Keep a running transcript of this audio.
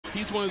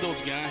He's one of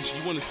those guys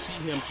you want to see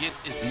him get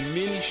as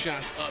many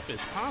shots up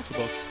as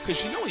possible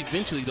because you know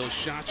eventually those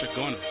shots are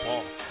going to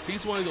fall.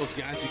 He's one of those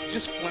guys who can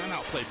just flat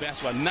out play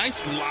basketball.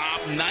 Nice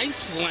lob, nice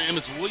slam.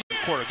 It's Williams.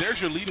 Quarter.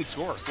 There's your leading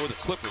scorer for the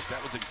Clippers.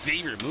 That was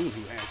Ziaire Williams,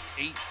 who has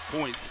 8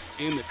 points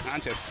in the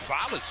contest.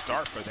 Solid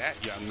start for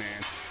that young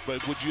man.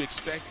 But would you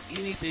expect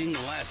anything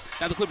less?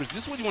 Now the Clippers,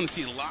 this is what you want to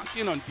see. Lock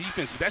in on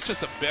defense, but that's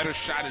just a better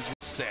shot as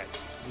set.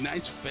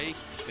 Nice fake,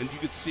 and you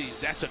can see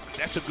that's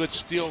a good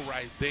steal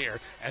right there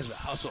as a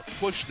hustle.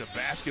 Push the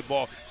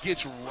basketball,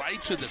 gets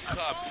right to the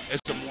cup as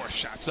some more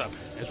shots up.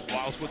 As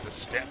Wallace with the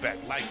step back,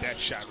 like that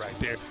shot right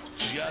there.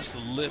 Just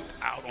lift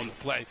out on the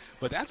play.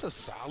 But that's a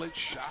solid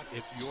shot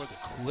if you're the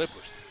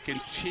Clippers.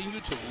 Continue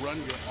to run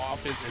your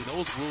offense, and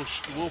those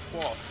will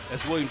fall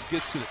as Williams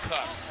gets to the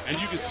cup. And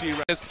you can see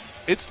right,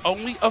 it's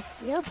only a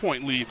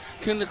 4-point lead.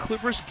 Can the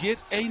Clippers get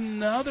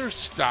another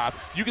stop?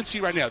 You can see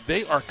right now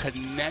they are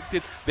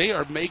connected. They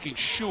are making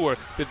sure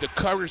that the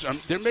coverage,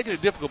 they're making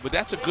it difficult, but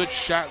that's a good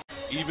shot.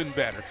 Even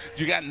better.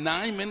 You got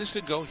 9 minutes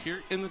to go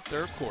here in the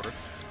third quarter.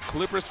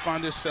 Clippers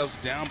find themselves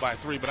down by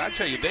 3, but I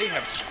tell you, they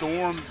have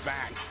stormed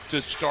back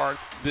to start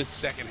this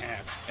second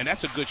half. And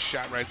that's a good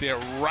shot right there,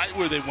 right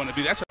where they want to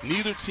be. That's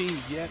neither team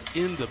yet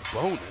in the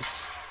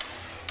bonus.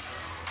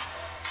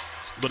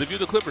 But if you're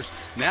the Clippers,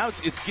 now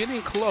it's getting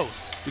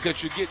close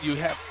because you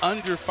have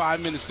under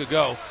 5 minutes to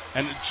go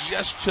and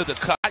just to the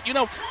cut. You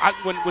know,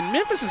 when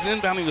Memphis is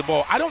inbounding the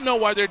ball, I don't know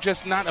why they're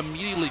just not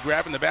immediately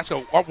grabbing the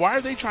basketball. Or why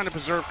are they trying to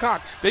preserve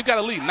clock? They've got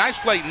a lead. Nice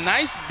play,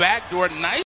 nice backdoor, nice